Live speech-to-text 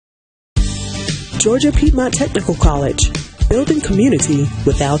Georgia Piedmont Technical College, building community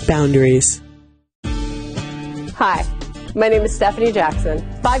without boundaries. Hi, my name is Stephanie Jackson.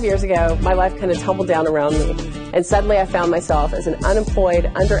 5 years ago, my life kind of tumbled down around me, and suddenly I found myself as an unemployed,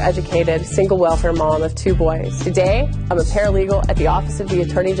 undereducated, single welfare mom of 2 boys. Today, I'm a paralegal at the Office of the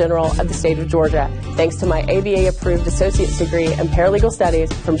Attorney General of the state of Georgia, thanks to my ABA-approved associate's degree in paralegal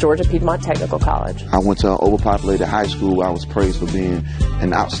studies from Georgia Piedmont Technical College. I went to an overpopulated high school. I was praised for being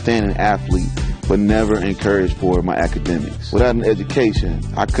an outstanding athlete, but never encouraged for my academics. Without an education,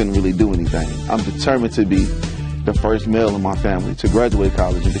 I couldn't really do anything. I'm determined to be the first male in my family to graduate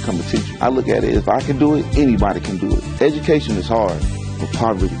college and become a teacher. I look at it, if I can do it, anybody can do it. Education is hard, but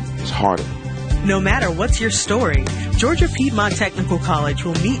poverty is harder. No matter what's your story, Georgia Piedmont Technical College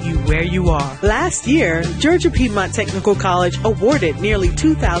will meet you where you are. Last year, Georgia Piedmont Technical College awarded nearly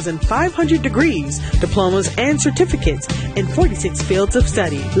 2,500 degrees, diplomas, and certificates in 46 fields of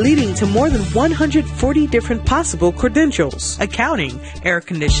study, leading to more than 140 different possible credentials: accounting, air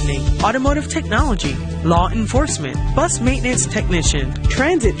conditioning, automotive technology, law enforcement, bus maintenance technician,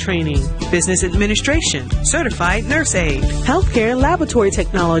 transit training, business administration, certified nurse aide, healthcare laboratory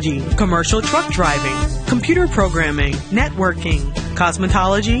technology, commercial truck driving, computer programming, networking,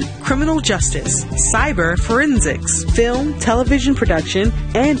 cosmetology, criminal justice, cyber forensics, film, television production,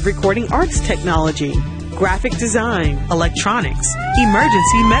 and recording arts technology, graphic design, electronics,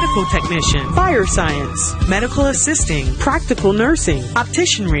 emergency medical technician, fire science, medical assisting, practical nursing,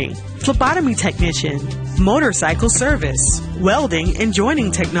 opticianry, phlebotomy technician, motorcycle service, welding and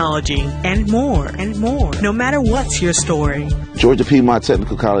joining technology, and more and more. No matter what's your story, Georgia Piedmont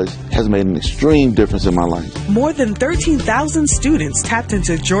Technical College has made an extreme difference in my life. More than 13,000 students tapped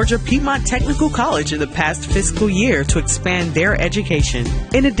into Georgia Piedmont Technical College in the past fiscal year to expand their education.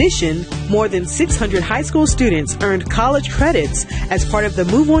 In addition, more than 600 high school students earned college credits as part of the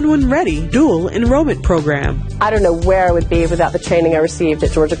Move On When Ready dual enrollment program. I don't know where I would be without the training I received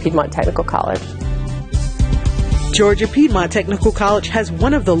at Georgia Piedmont Technical College. Georgia Piedmont Technical College has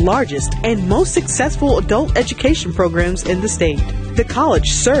one of the largest and most successful adult education programs in the state. The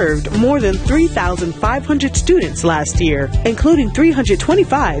college served more than 3,500 students last year, including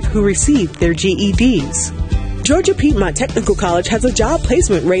 325 who received their GEDs. Georgia Piedmont Technical College has a job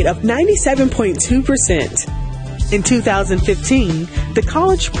placement rate of 97.2%. In 2015, the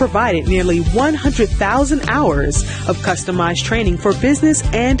college provided nearly 100,000 hours of customized training for business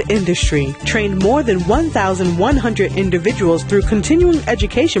and industry, trained more than 1,100 individuals through continuing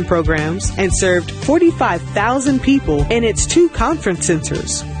education programs, and served 45,000 people in its 2 conference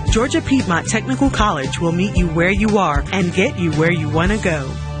centers. Georgia Piedmont Technical College will meet you where you are and get you where you want to go.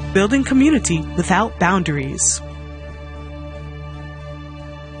 Building community without boundaries.